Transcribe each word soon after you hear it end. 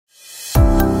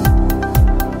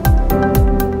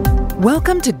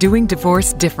Welcome to Doing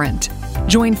Divorce Different.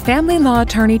 Join family law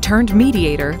attorney turned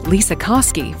mediator Lisa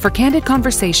Koski for candid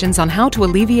conversations on how to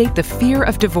alleviate the fear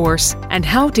of divorce and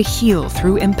how to heal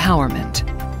through empowerment.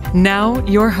 Now,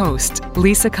 your host,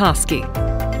 Lisa Koski.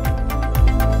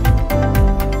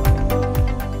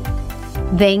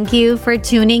 Thank you for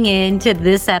tuning in to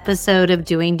this episode of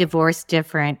Doing Divorce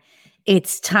Different.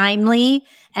 It's timely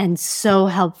and so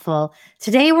helpful.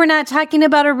 Today, we're not talking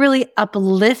about a really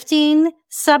uplifting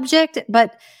subject,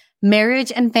 but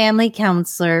marriage and family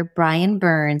counselor Brian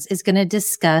Burns is going to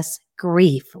discuss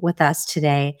grief with us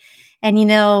today. And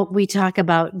we talk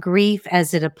about grief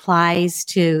as it applies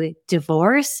to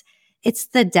divorce. It's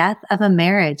the death of a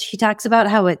marriage. He talks about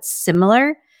how it's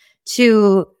similar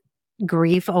to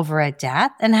grief over a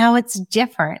death and how it's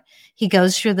different. He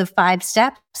goes through the 5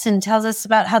 steps and tells us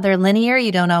about how they're linear.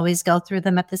 You don't always go through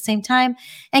them at the same time,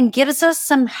 and gives us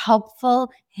some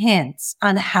helpful hints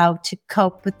on how to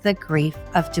cope with the grief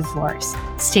of divorce.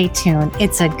 Stay tuned.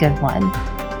 It's a good one.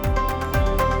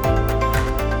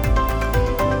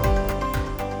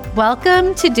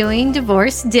 Welcome to Doing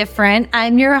Divorce Different.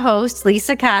 I'm your host,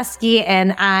 Lisa Koski,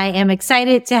 and I am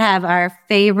excited to have our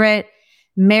favorite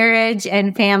marriage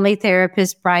and family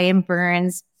therapist, Brian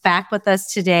Burns, back with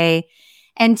us today.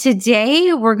 And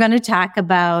today we're going to talk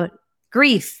about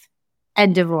grief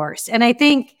and divorce. And I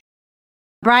think,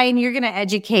 Brian, you're going to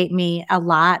educate me a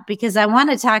lot because I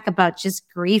want to talk about just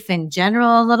grief in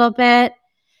general a little bit.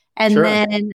 And Sure.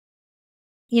 then,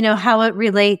 how it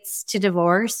relates to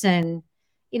divorce and,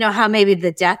 how maybe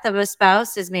the death of a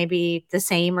spouse is maybe the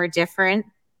same or different,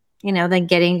 than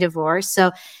getting divorced.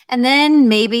 So, and then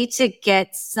maybe to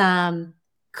get some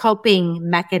coping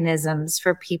mechanisms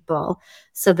for people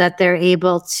so that they're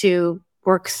able to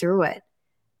work through it.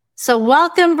 So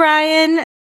welcome, Brian.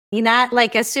 Not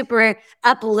like a super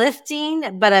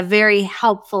uplifting, but a very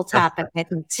helpful topic I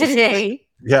think today.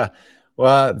 Yeah.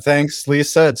 Well, thanks,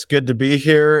 Lisa. It's good to be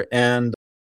here. And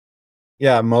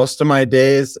yeah, most of my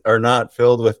days are not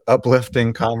filled with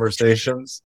uplifting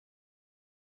conversations.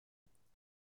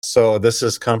 So this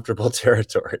is comfortable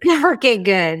territory Okay,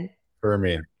 good. for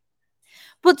me.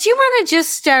 Well, do you want to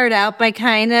just start out by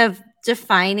kind of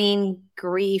defining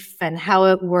grief and how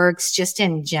it works just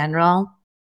in general?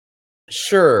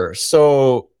 Sure.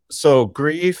 So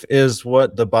grief is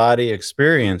what the body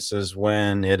experiences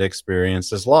when it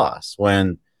experiences loss,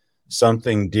 when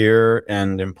something dear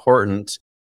and important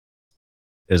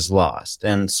is lost.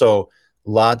 And so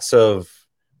lots of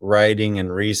writing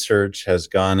and research has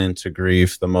gone into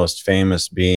grief, the most famous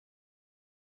being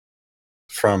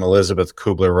from Elizabeth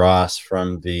Kubler-Ross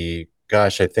from the, I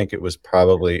think it was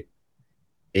probably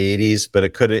 80s, but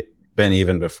it could have been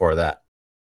even before that.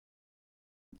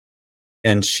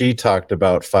 And she talked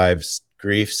about 5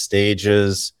 grief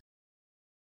stages: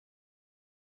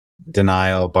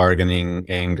 denial, bargaining,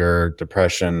 anger,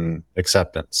 depression,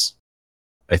 acceptance,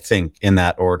 I think in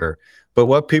that order. But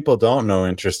what people don't know,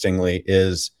 interestingly,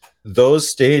 is those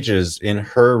stages in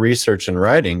her research and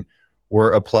writing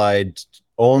were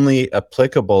only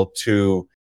applicable to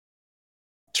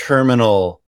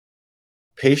terminal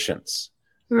patients.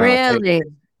 Really?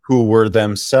 Who were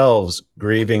themselves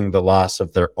grieving the loss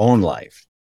of their own life.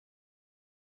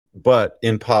 But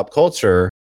in pop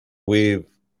culture, we've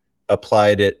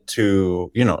applied it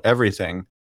to, everything.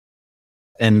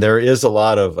 And there is a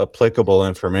lot of applicable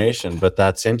information, but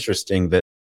that's interesting that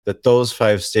those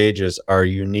 5 stages are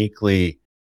uniquely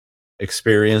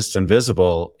experienced and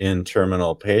visible in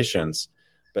terminal patients,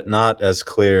 but not as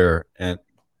clear and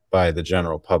by the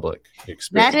general public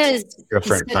experience. That is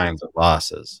different kinds of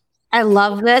losses. I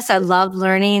love this. I love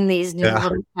learning these new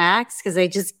little facts because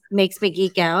it just makes me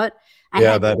geek out. I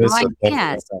had no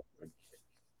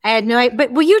idea.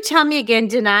 But will you tell me again,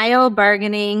 denial,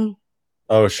 bargaining?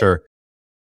 Oh, sure.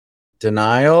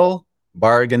 Denial,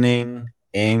 bargaining,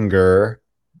 anger,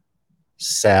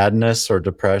 sadness or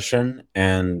depression,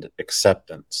 and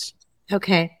acceptance.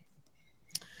 Okay.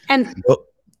 And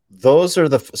those are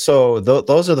the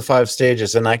 5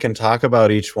 stages, and I can talk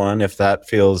about each one if that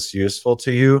feels useful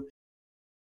to you.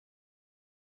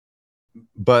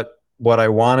 But what I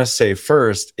want to say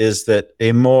first is that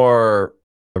a more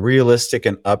realistic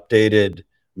and updated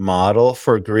model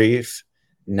for grief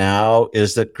now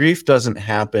is that grief doesn't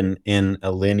happen in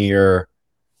a linear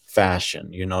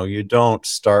fashion. You don't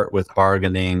start with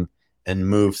bargaining and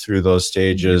move through those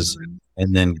stages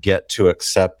and then get to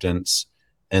acceptance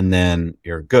and then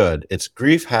you're good. It's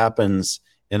grief happens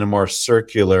in a more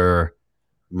circular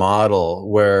model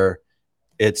where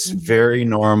it's very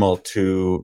normal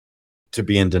to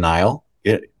be in denial,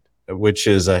 which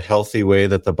is a healthy way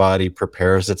that the body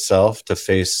prepares itself to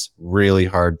face really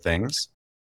hard things.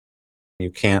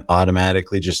 You can't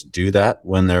automatically just do that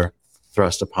when they're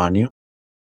thrust upon you.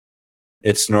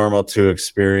 It's normal to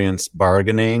experience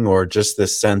bargaining or just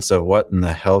this sense of what in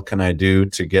the hell can I do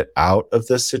to get out of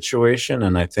this situation?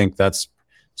 And I think that's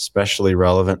especially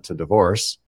relevant to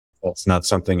divorce. That's not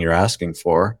something you're asking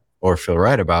for or feel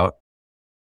right about.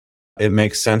 It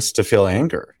makes sense to feel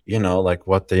anger, like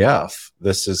what the F?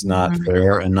 This is not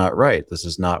fair and not right. This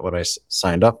is not what I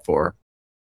signed up for.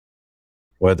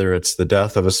 Whether it's the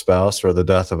death of a spouse or the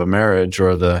death of a marriage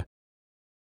or the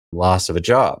loss of a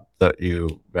job that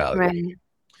you value. Right.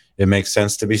 It makes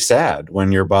sense to be sad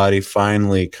when your body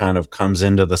finally kind of comes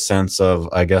into the sense of,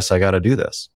 I guess I got to do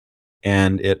this.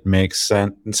 And it makes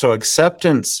sense. And so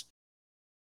acceptance,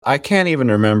 I can't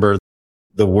even remember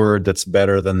the word that's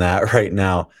better than that right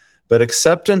now. But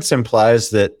acceptance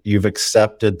implies that you've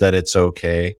accepted that it's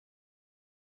okay.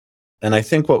 And I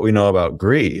think what we know about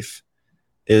grief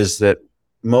is that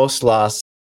most loss,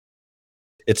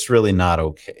 it's really not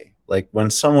okay. Like when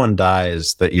someone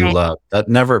dies that you love, that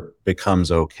never becomes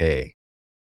okay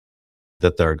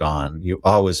that they're gone. You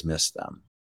always miss them.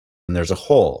 And there's a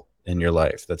hole in your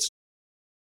life that's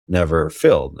never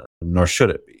filled, nor should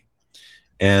it be.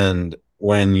 And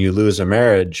when you lose a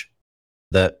marriage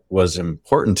that was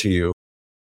important to you,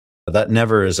 that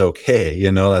never is okay.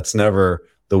 That's never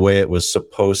the way it was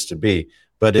supposed to be,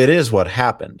 but it is what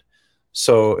happened.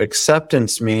 So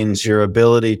acceptance means your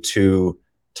ability to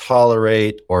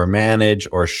tolerate or manage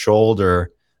or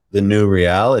shoulder the new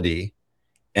reality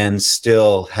and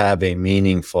still have a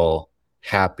meaningful,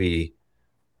 happy,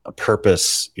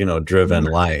 purpose, driven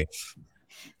life.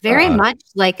 Very much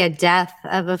like a death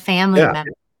of a family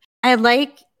member. I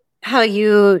like how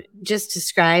you just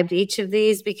described each of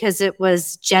these because it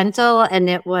was gentle and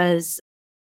it was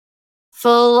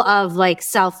full of like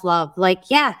self-love. Like,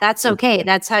 yeah, that's okay.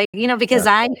 That's how, because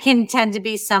I can tend to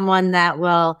be someone that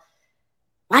will,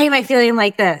 why am I feeling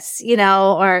like this?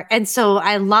 And so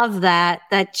I love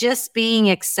that just being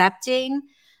accepting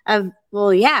of,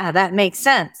 well, yeah, that makes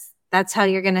sense. That's how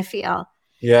you're going to feel.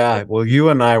 Yeah. Well, you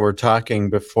and I were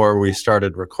talking before we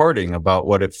started recording about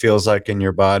what it feels like in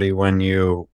your body when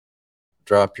you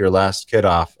drop your last kid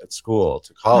off at school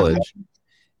to college.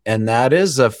 And that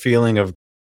is a feeling of,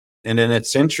 and then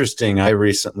it's interesting. I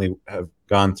recently have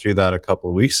gone through that a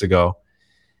couple of weeks ago,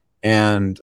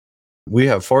 and we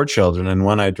have 4 children. And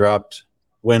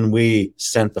when we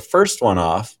sent the first one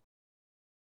off,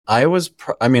 I was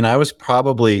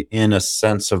probably in a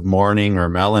sense of mourning or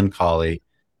melancholy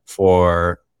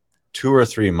for 2 or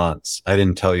 3 months. I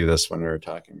didn't tell you this when we were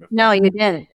talking before. No, you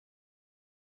didn't.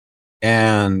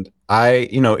 And I,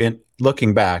 in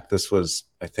looking back, this was,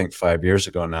 I think, 5 years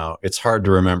ago now. It's hard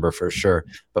to remember for sure.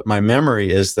 But my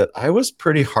memory is that I was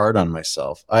pretty hard on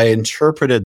myself. I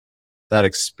interpreted that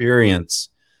experience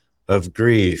of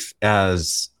grief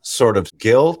as sort of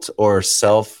guilt or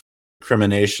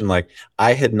self-incrimination, like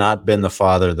I had not been the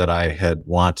father that I had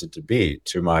wanted to be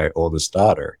to my oldest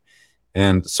daughter.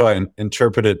 And so I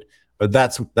interpreted, but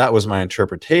that was my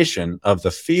interpretation of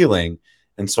the feeling.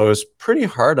 And so I was pretty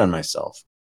hard on myself.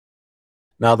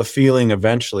 Now the feeling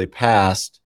eventually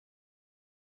passed,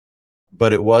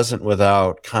 but it wasn't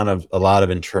without kind of a lot of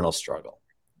internal struggle.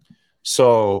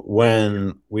 So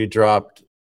when we dropped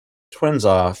twins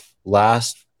off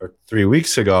 3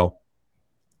 weeks ago,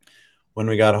 when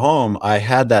we got home, I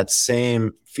had that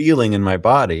same feeling in my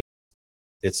body.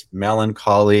 It's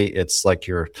melancholy. It's like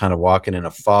you're kind of walking in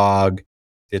a fog.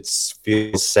 It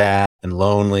feels sad and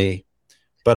lonely.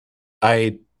 But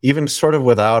I, even sort of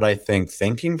without, I think,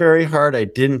 thinking very hard, I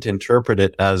didn't interpret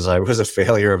it as I was a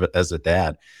failure as a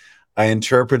dad. I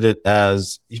interpret it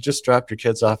as you just dropped your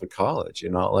kids off at college,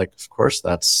 like, of course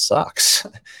that sucks.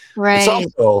 Right. It's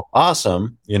also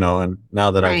awesome, and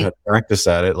now that I've had practice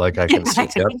at it, like I can see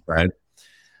that, right?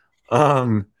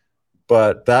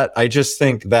 But I just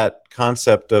think that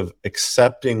concept of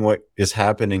accepting what is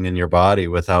happening in your body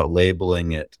without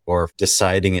labeling it or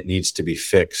deciding it needs to be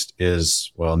fixed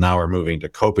is, well, now we're moving to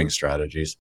coping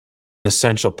strategies, an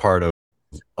essential part of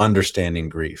understanding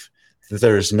grief.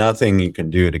 There's nothing you can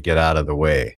do to get out of the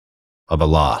way of a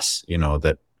loss,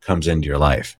 that comes into your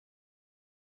life.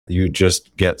 You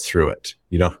just get through it.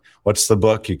 What's the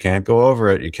book? You can't go over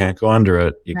it. You can't go under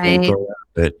it. You can't go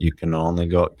around it. You can only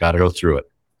got to go through it.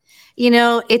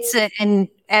 And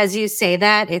as you say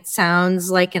that, it sounds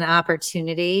like an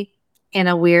opportunity in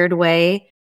a weird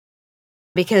way,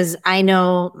 because I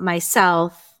know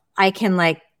myself, I can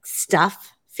like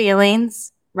stuff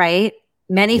feelings, right?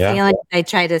 Many feelings, I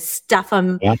try to stuff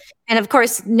them. Yeah. And of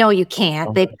course, no, you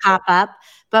can't. They pop up.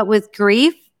 But with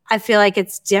grief, I feel like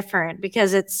it's different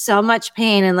because it's so much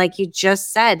pain. And like you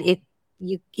just said,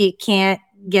 you can't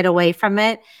get away from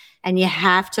it and you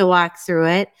have to walk through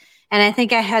it. And I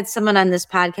think I had someone on this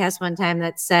podcast one time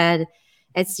that said,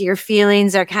 it's your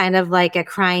feelings are kind of like a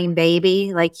crying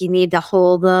baby. Like you need to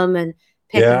hold them and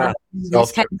pick them up and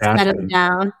just kind of set them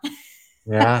down.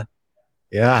 Yeah.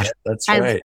 Yeah, that's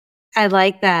right. I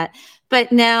like that.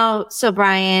 But now, so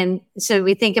Brian, so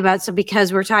we think about, so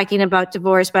because we're talking about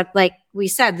divorce, but like we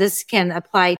said, this can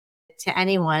apply to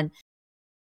anyone.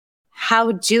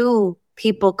 How do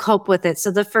people cope with it?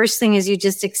 So the first thing is you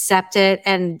just accept it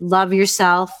and love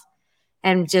yourself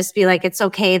and just be like, it's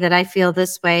okay that I feel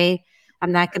this way.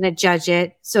 I'm not going to judge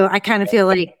it. So I kind of feel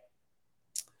like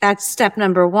that's step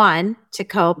number one to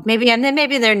cope. Maybe, and then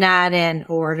maybe they're not in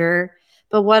order,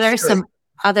 but what are some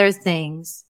other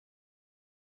things?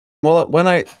 Well,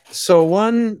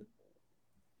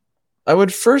 I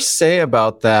would first say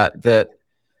about that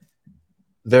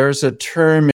there's a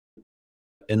term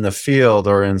in the field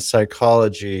or in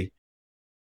psychology,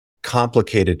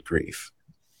 complicated grief.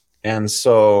 And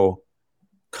so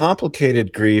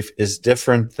complicated grief is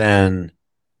different than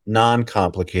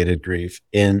non-complicated grief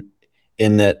in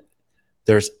that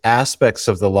there's aspects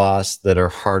of the loss that are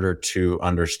harder to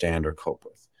understand or cope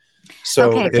with.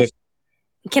 So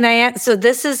can I ask, so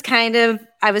this is kind of,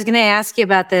 I was going to ask you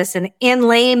about this and in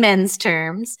layman's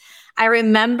terms, I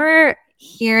remember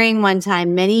hearing one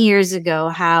time many years ago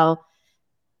how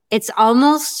it's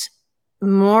almost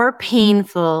more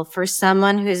painful for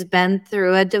someone who's been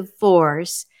through a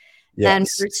divorce than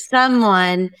for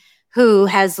someone who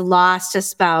has lost a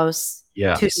spouse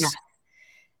to death.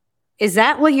 Is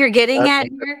that what you're getting at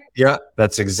here? Yeah,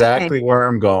 that's exactly where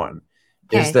I'm going.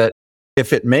 Is that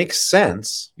if it makes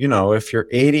sense, if your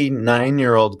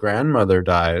 89-year-old grandmother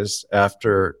dies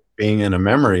after being in a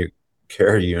memory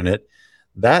care unit,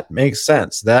 that makes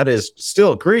sense. That is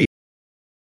still grief,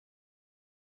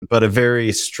 but a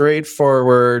very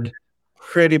straightforward,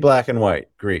 pretty black and white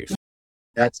grief.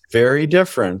 That's very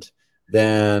different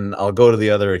than, I'll go to the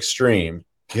other extreme,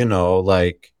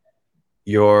 like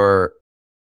your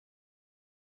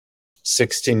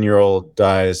 16-year-old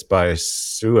dies by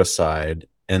suicide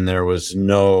and there was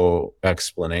no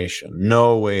explanation,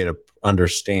 no way to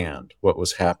understand what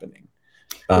was happening.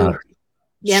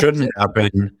 Shouldn't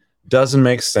happen, doesn't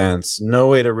make sense, no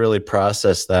way to really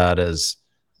process that as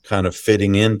kind of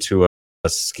fitting into a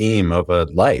scheme of a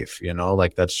life,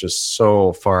 like that's just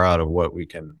so far out of what we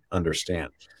can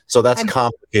understand. So that's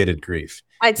complicated grief.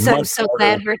 I'm so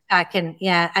glad we're talking.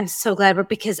 Yeah, I'm so glad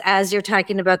because as you're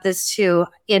talking about this too,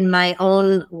 in my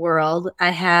own world,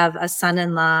 I have a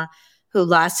son-in-law who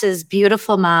lost his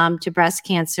beautiful mom to breast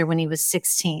cancer when he was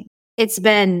 16. It's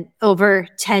been over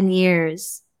 10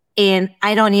 years and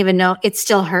I don't even know, it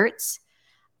still hurts.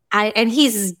 And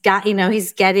he's got,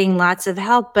 he's getting lots of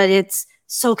help, but it's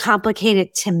so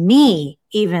complicated to me,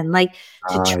 even like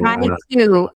to try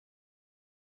to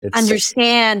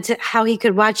understand how he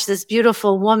could watch this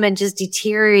beautiful woman just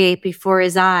deteriorate before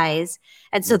his eyes.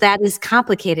 And so that is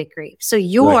complicated grief. So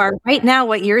right now,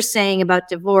 what you're saying about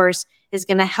divorce is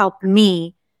going to help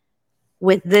me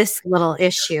with this little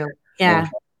issue. Yeah.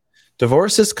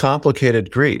 Divorce is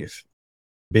complicated grief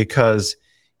because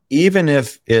even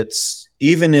if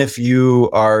you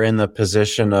are in the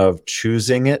position of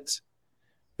choosing it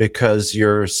because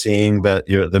you're seeing that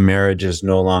the marriage is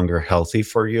no longer healthy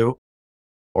for you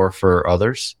or for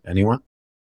others, anyone,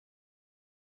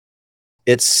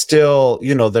 it's still,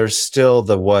 there's still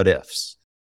the what ifs.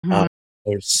 Mm-hmm.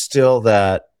 There's still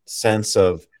that sense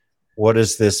of, what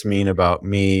does this mean about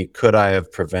me? Could I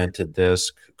have prevented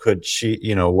this? Could she,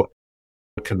 what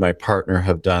could my partner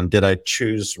have done? Did I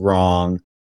choose wrong?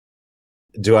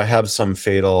 Do I have some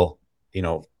fatal,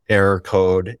 error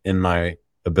code in my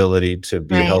ability to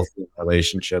be healthy in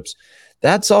relationships?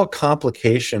 That's all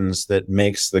complications that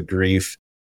makes the grief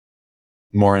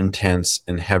more intense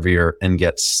and heavier and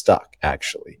get stuck,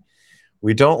 actually.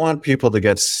 We don't want people to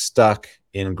get stuck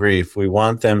in grief. We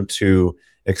want them to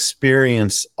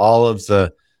experience all of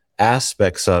the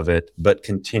aspects of it, but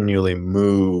continually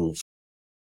move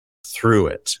through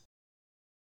it.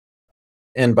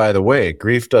 And by the way,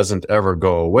 grief doesn't ever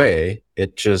go away.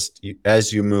 It just,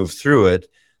 as you move through it,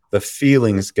 the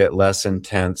feelings get less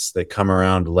intense. They come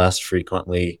around less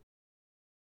frequently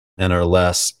and are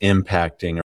less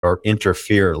impacting or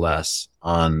interfere less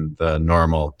on the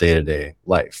normal day-to-day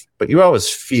life. But you always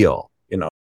feel,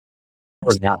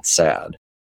 we're not sad.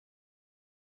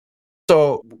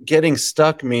 So getting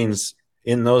stuck means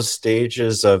in those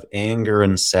stages of anger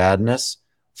and sadness,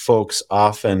 folks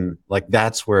often,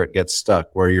 that's where it gets stuck,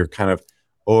 where you're kind of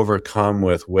overcome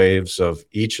with waves of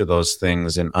each of those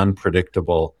things in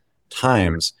unpredictable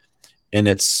times. And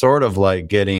it's sort of like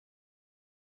getting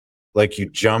like you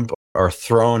jump or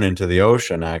thrown into the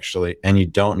ocean actually, and you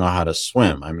don't know how to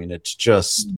swim. I mean, it's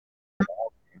just,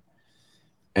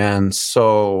 and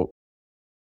so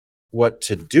what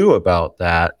to do about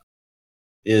that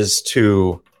is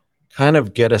to kind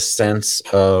of get a sense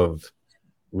of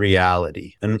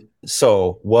reality. And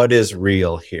so what is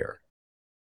real here?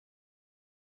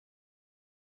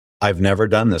 I've never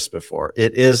done this before.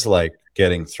 It is like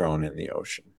getting thrown in the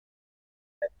ocean,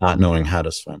 not knowing how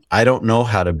to swim. I don't know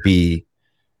how to be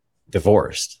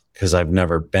divorced because I've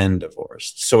never been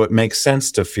divorced. So it makes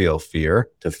sense to feel fear,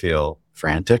 to feel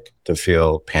frantic, to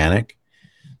feel panic.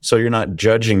 So you're not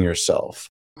judging yourself.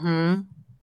 Mm-hmm.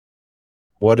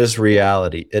 What is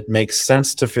reality? It makes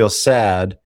sense to feel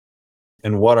sad.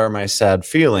 And what are my sad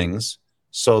feelings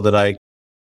so that I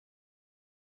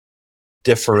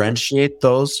differentiate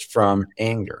those from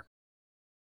anger?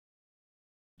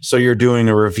 So you're doing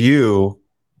a review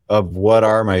of what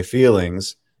are my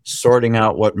feelings, sorting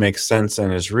out what makes sense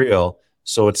and is real.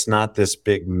 So it's not this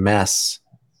big mess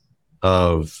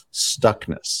of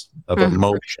stuckness, of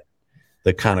emotion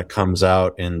that kind of comes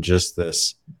out in just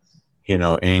this,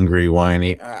 angry,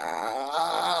 whiny,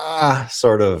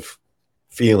 sort of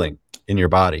feeling in your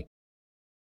body.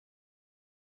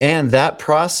 And that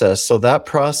process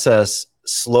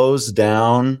slows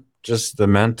down just the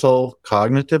mental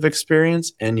cognitive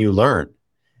experience, and you learn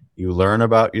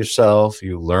about yourself,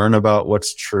 you learn about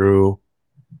what's true,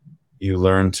 you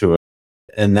learn to,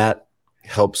 and that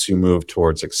helps you move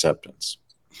towards acceptance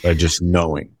by just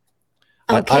knowing.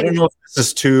 Okay. I don't know if this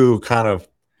is too kind of.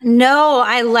 No,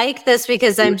 I like this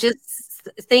because I'm just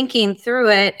thinking through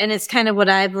it, and it's kind of what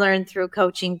I've learned through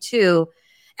coaching too.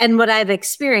 And what I've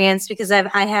experienced, because I've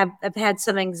had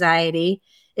some anxiety,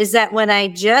 is that when I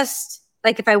just,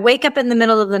 like, if I wake up in the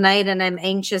middle of the night and I'm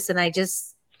anxious and I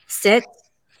just sit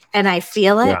and I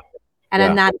feel it and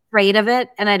I'm not afraid of it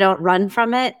and I don't run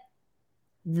from it,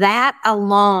 that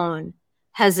alone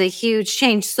has a huge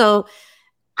change. So,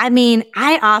 I mean,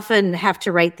 I often have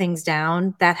to write things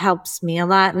down. That helps me a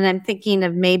lot. And I'm thinking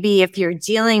of maybe if you're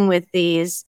dealing with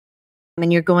these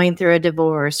and you're going through a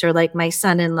divorce, or like my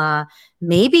son-in-law,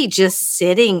 maybe just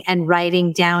sitting and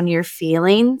writing down your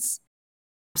feelings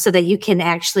so that you can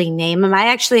actually name them. I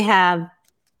actually have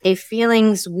a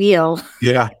feelings wheel.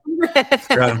 Yeah. Good.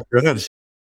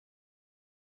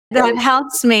 That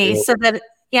helps me so that,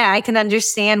 I can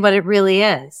understand what it really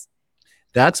is.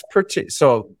 That's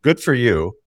so good for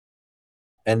you.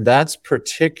 And that's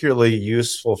particularly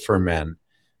useful for men.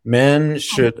 Men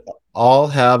should all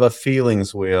have a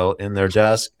feelings wheel in their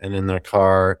desk and in their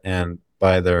car and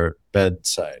by their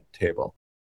bedside table.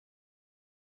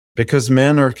 Because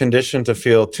men are conditioned to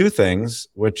feel two things,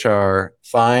 which are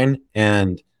fine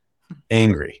and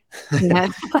angry.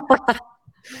 Yes.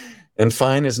 And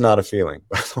fine is not a feeling,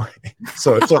 by the way.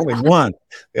 So it's only one.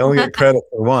 They only get credit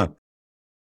for one.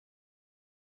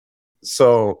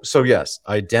 So yes,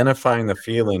 identifying the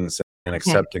feelings and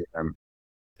accepting them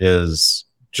is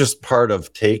just part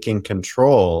of taking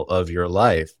control of your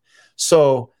life.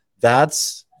 So I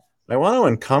want to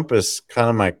encompass kind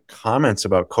of my comments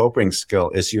about coping skill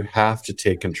is you have to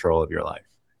take control of your life.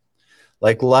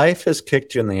 Like, life has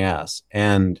kicked you in the ass,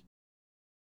 and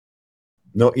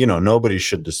nobody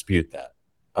should dispute that.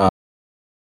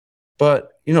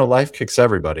 But life kicks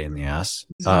everybody in the ass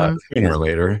sooner or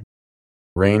later.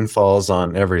 Rain falls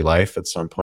on every life at some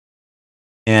point.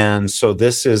 And so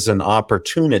this is an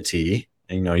opportunity.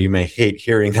 You may hate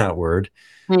hearing that word.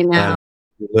 I know.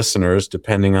 Listeners,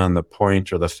 depending on the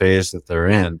point or the phase that they're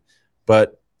in.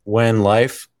 But when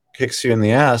life kicks you in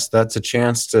the ass, that's a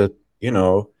chance to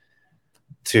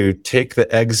take the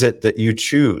exit that you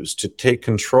choose, to take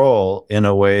control in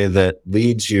a way that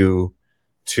leads you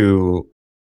to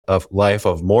a life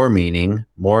of more meaning,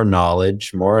 more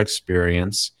knowledge, more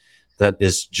experience, that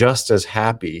is just as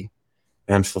happy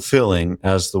and fulfilling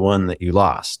as the one that you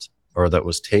lost or that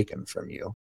was taken from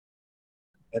you.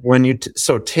 When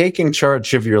so taking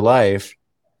charge of your life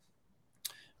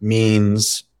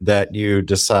means that you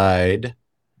decide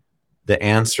the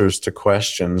answers to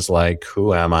questions like,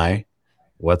 who am I?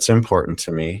 What's important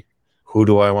to me? Who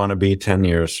do I want to be 10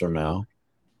 years from now?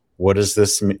 What is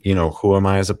this, who am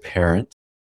I as a parent?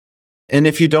 And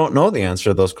if you don't know the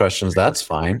answer to those questions, that's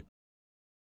fine.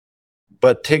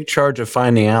 But take charge of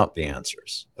finding out the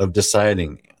answers, of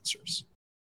deciding the answers.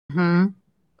 Mm-hmm.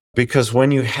 Because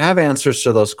when you have answers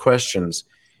to those questions,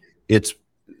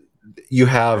 you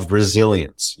have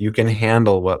resilience. You can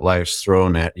handle what life's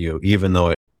thrown at you, even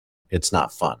though it's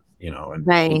not fun, and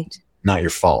right. Not your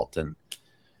fault,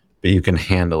 but you can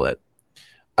handle it.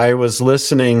 I was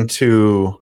listening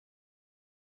to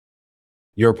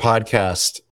your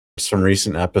podcast some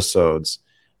recent episodes.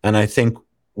 And I think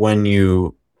when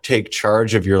you take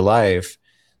charge of your life,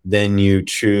 then you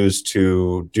choose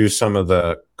to do some of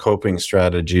the coping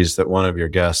strategies that one of your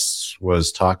guests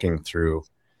was talking through,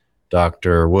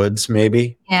 Dr. Woods,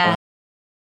 maybe. Yeah.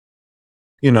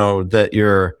 That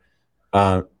you're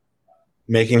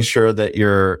making sure that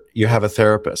you have a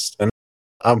therapist. And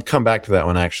I'll come back to that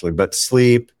one actually, but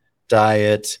sleep,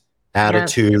 diet,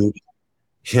 attitude,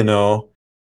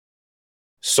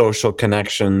 social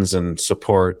connections and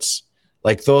supports.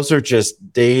 Like those are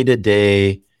just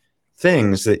day-to-day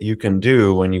things that you can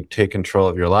do when you take control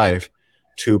of your life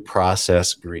to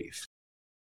process grief.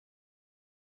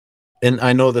 And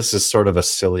I know this is sort of a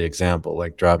silly example,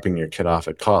 like dropping your kid off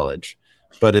at college,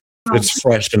 but it's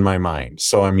fresh in my mind.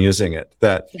 So I'm using it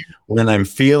that when I'm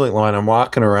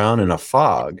walking around in a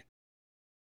fog,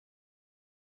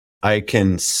 I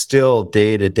can still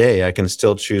day to day, I can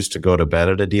still choose to go to bed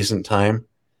at a decent time.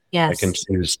 Yes. I can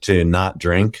choose to not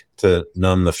drink to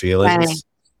numb the feelings. Right.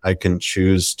 I can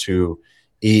choose to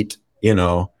eat,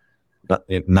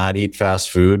 not eat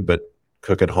fast food, but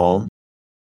cook at home.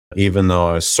 Even though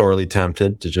I was sorely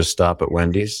tempted to just stop at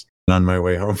Wendy's on my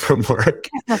way home from work.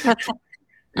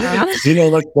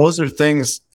 Those are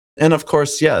things. And of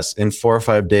course, yes, in 4 or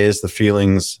 5 days, the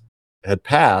feelings had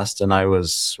passed and I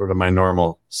was sort of my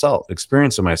normal self,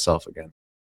 experiencing myself again.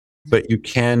 But you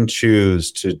can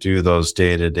choose to do those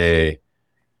day-to-day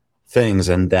things,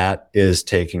 and that is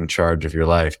taking charge of your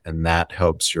life, and that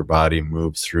helps your body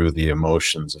move through the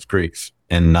emotions of grief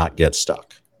and not get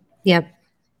stuck. Yep.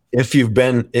 If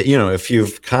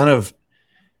you've kind of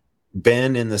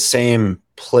been in the same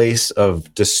place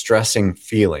of distressing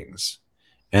feelings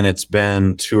and it's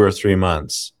been 2 or 3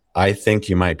 months, I think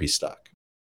you might be stuck.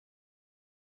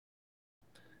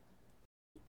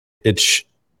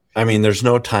 There's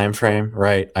no time frame,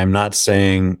 right? I'm not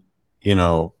saying,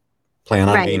 plan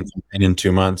on being fine in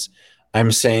 2 months.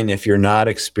 I'm saying if you're not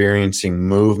experiencing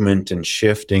movement and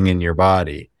shifting in your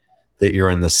body, that you're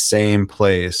in the same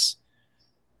place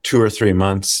 2 or 3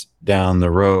 months down the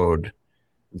road,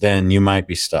 then you might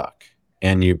be stuck.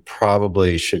 And you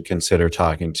probably should consider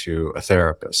talking to a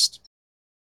therapist.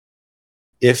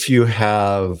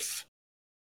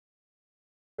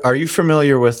 Are you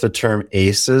familiar with the term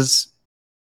ACEs?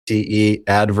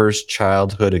 Adverse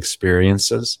Childhood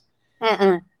Experiences?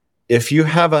 If you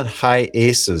have a high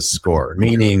ACEs score,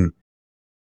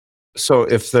 so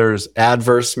if there's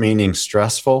adverse meaning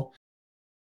stressful,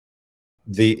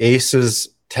 the ACEs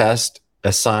test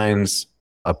assigns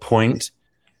a point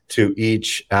to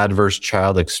each adverse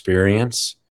child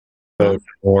experience. So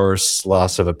divorce,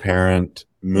 loss of a parent,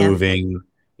 moving,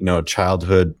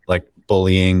 childhood, like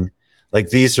bullying, like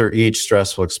these are each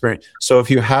stressful experience. So if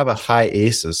you have a high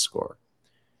ACEs score,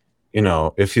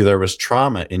 if there was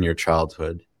trauma in your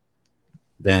childhood,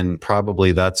 then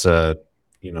probably that's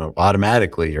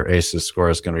automatically your ACEs score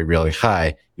is going to be really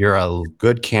high. You're a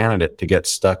good candidate to get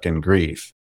stuck in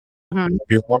grief.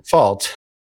 Your own fault,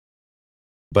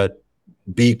 but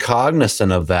be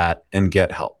cognizant of that and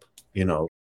get help,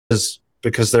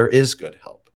 because there is good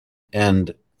help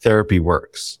and therapy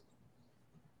works.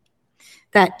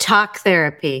 That talk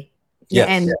therapy.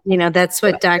 Yes. And, that's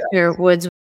what Dr. Woods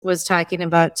was talking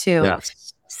about too.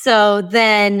 Yes. So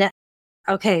then,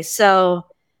 so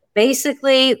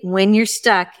basically when you're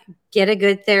stuck, get a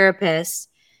good therapist.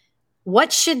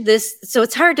 So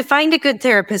it's hard to find a good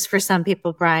therapist for some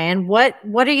people, Brian. What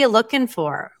are you looking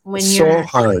for when you're so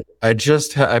hard?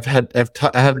 I've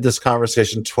had this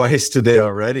conversation twice today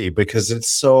already because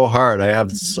it's so hard. I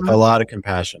have a lot of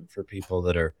compassion for people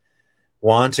that are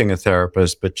wanting a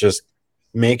therapist, but just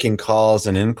making calls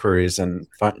and inquiries and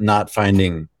not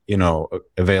finding,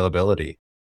 availability.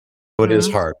 It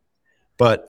is hard,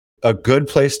 but a good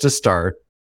place to start.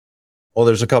 Well,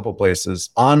 there's a couple places.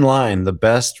 Online, the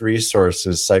best resource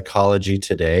is Psychology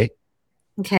Today.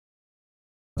 Okay.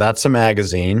 That's a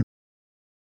magazine,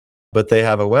 but they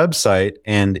have a website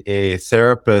and a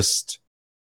therapist,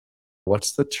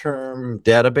 what's the term?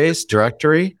 Database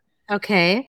directory.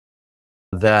 Okay.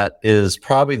 That is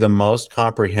probably the most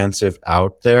comprehensive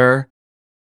out there,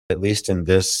 at least in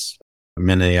this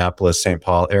Minneapolis, St.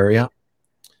 Paul area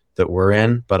that we're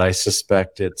in, but I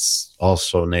suspect it's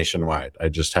also nationwide. I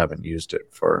just haven't used it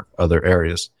for other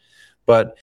areas.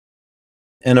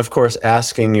 And of course,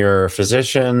 asking your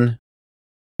physician,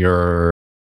 your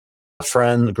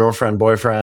friend, girlfriend,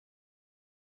 boyfriend,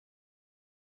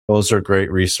 those are great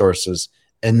resources.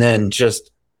 And then just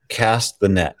cast the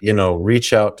net,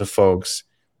 reach out to folks,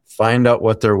 find out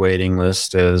what their waiting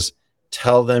list is,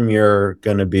 tell them you're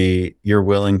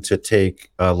willing to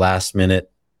take a last minute,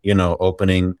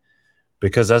 opening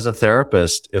Because as a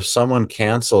therapist, if someone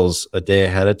cancels a day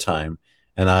ahead of time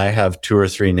and I have 2 or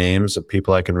 3 names of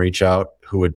people I can reach out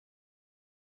who would,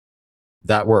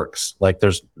 that works. Like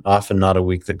there's often not a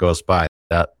week that goes by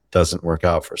that doesn't work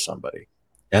out for somebody.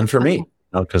 And for me,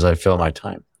 because I fill my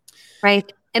time.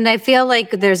 Right. And I feel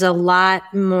like there's a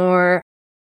lot more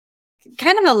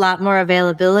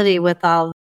availability with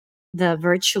all the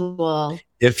virtual.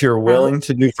 If you're willing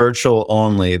to do virtual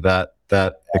only, that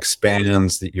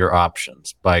expands your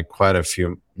options by quite a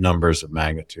few numbers of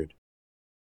magnitude.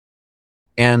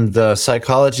 And the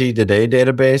Psychology Today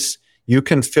database, you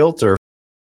can filter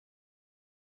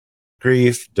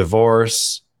grief,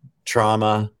 divorce,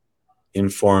 trauma,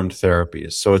 informed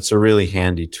therapies. So it's a really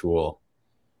handy tool.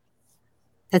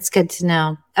 That's good to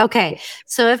know. Okay.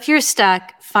 So if you're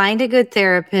stuck, find a good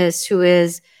therapist who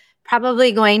is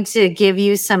probably going to give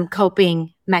you some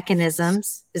coping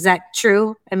mechanisms. Is that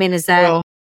true? I mean, is that? Well,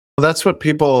 that's what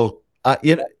people,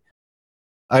 I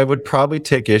would probably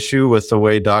take issue with the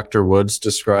way Dr. Woods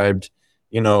described,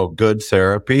 good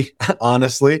therapy,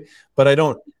 honestly, but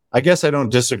I guess I don't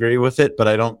disagree with it, but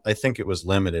I think it was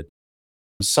limited.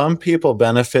 Some people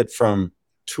benefit from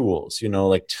tools,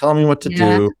 like tell me what to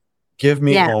do, give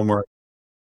me homework,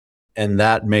 and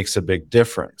that makes a big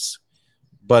difference.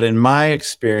 But in my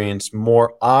experience,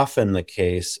 more often the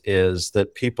case is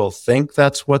that people think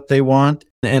that's what they want.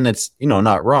 And it's,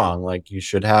 not wrong. Like you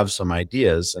should have some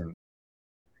ideas and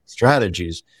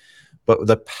strategies. But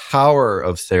the power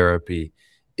of therapy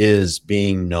is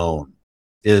being known,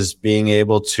 is being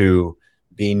able to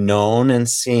be known and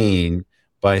seen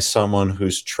by someone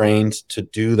who's trained to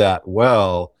do that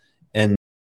well and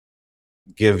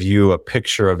give you a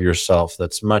picture of yourself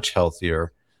that's much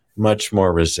healthier, much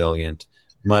more resilient,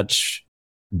 much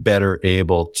better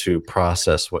able to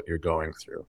process what you're going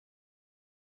through.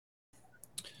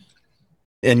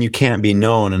 And you can't be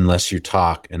known unless you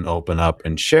talk and open up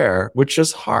and share, which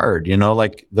is hard.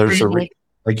 Like there's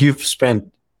like you've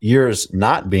spent years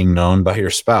not being known by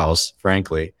your spouse,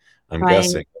 frankly. I'm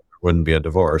guessing it wouldn't be a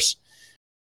divorce.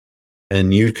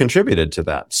 And you contributed to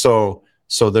that. So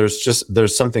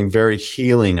there's something very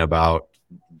healing about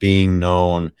being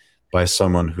known by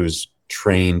someone who's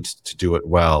trained to do it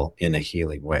well in a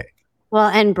healing way. Well,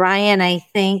 and Brian, I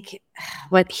think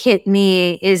what hit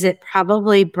me is it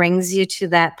probably brings you to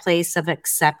that place of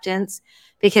acceptance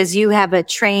because you have a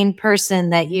trained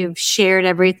person that you've shared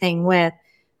everything with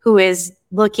who is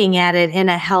looking at it in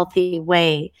a healthy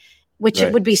way, which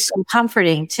it would be so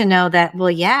comforting to know that,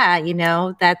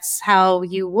 well, that's how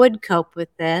you would cope with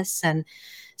this. And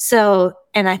so,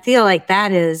 and I feel like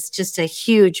that is just a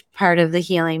huge part of the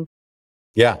healing.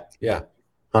 Yeah.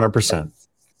 100%.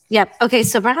 Yep. Okay.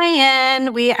 So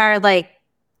Brian, we are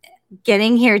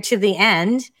getting here to the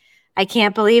end. I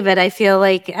can't believe it. I feel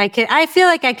like I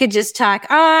could just talk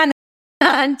on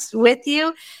with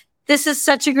you. This is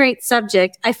such a great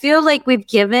subject. I feel like we've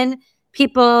given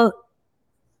people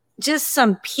just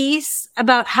some peace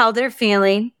about how they're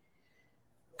feeling,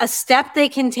 a step they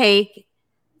can take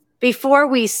before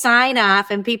we sign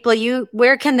off. And people,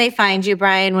 where can they find you,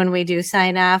 Brian, when we do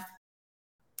sign off?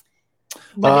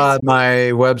 My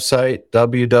website,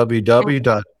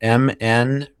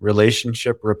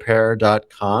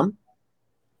 www.mnrelationshiprepair.com.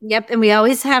 Yep. And we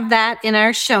always have that in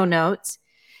our show notes.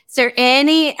 Is there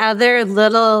any other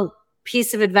little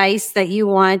piece of advice that you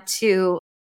want to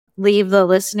leave the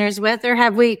listeners with, or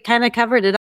have we kind of covered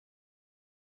it all?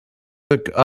 Look,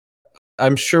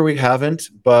 I'm sure we haven't,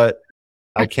 but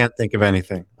I can't think of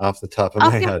anything off the top of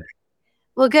my head.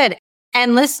 Well, good.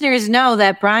 And listeners know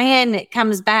that Brian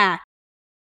comes back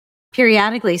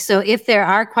periodically. So if there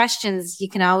are questions, you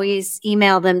can always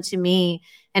email them to me,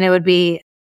 and it would be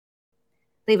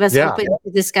leave us open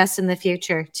to discuss in the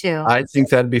future too. I think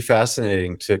that'd be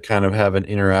fascinating to kind of have an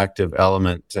interactive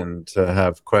element and to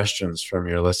have questions from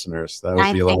your listeners. That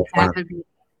would be a lot of fun.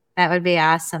 That would be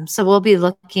awesome. So we'll be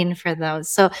looking for those.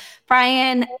 So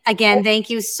Brian, again, thank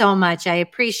you so much. I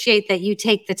appreciate that you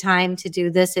take the time to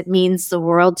do this. It means the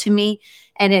world to me,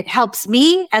 and it helps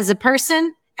me as a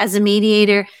person, as a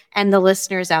mediator, and the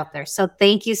listeners out there. So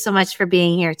thank you so much for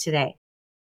being here today.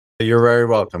 You're very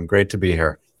welcome. Great to be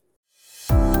here.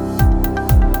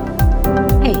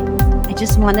 Hey, I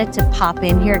just wanted to pop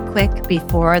in here quick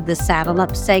before the Saddle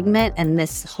Up segment and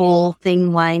this whole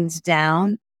thing winds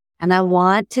down. And I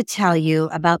want to tell you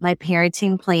about my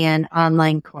Parenting Plan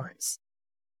online course.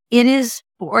 It is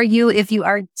for you if you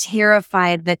are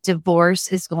terrified that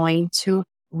divorce is going to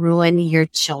ruin your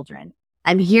children.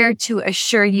 I'm here to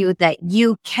assure you that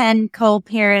you can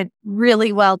co-parent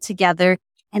really well together.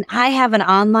 And I have an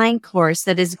online course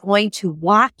that is going to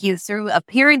walk you through a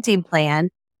parenting plan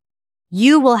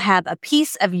you will have a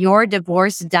piece of your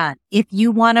divorce done. If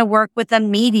you want to work with a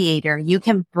mediator, you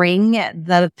can bring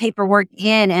the paperwork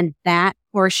in and that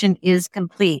portion is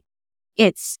complete.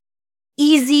 It's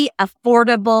easy,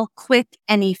 affordable, quick,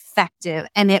 and effective,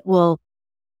 and it will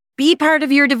be part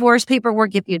of your divorce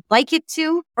paperwork if you'd like it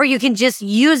to, or you can just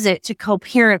use it to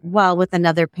co-parent well with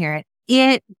another parent.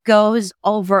 It goes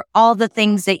over all the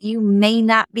things that you may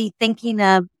not be thinking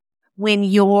of when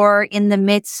you're in the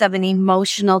midst of an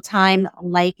emotional time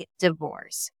like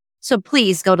divorce. So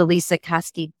please go to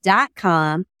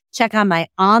lisakoski.com, check out my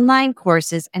online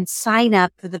courses, and sign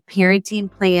up for the Parenting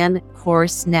Plan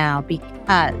course now,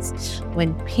 because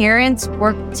when parents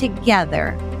work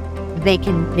together, they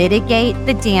can mitigate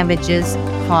the damages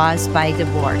caused by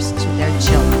divorce to their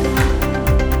children.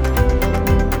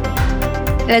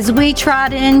 As we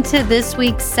trot into this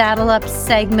week's Saddle Up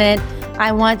segment,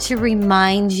 I want to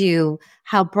remind you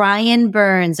how Brian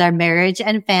Burns, our marriage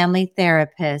and family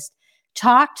therapist,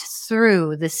 talked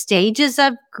through the stages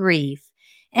of grief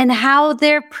and how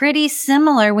they're pretty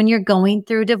similar when you're going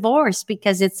through divorce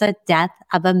because it's a death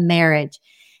of a marriage.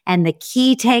 And the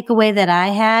key takeaway that I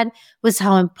had was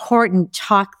how important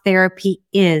talk therapy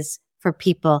is for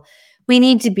people. We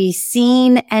need to be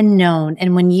seen and known.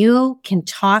 And when you can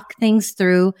talk things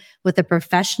through with a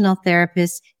professional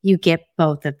therapist, you get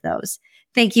both of those.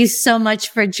 Thank you so much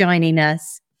for joining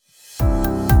us.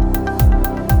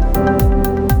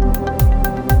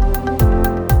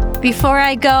 Before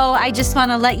I go, I just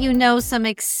want to let you know some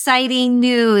exciting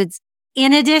news.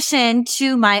 In addition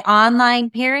to my online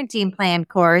parenting plan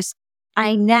course,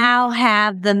 I now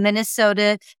have the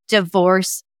Minnesota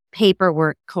Divorce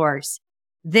Paperwork course.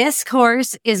 This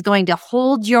course is going to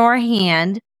hold your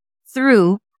hand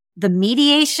through the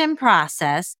mediation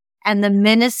process and the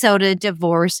Minnesota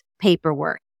divorce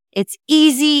paperwork. It's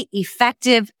easy,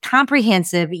 effective,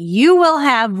 comprehensive. You will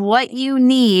have what you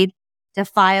need to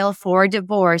file for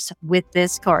divorce with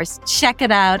this course. Check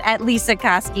it out at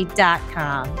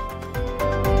lisakoski.com.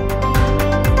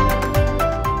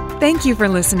 Thank you for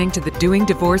listening to the Doing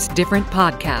Divorce Different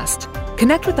podcast.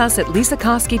 Connect with us at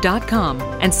lisakoski.com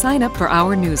and sign up for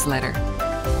our newsletter.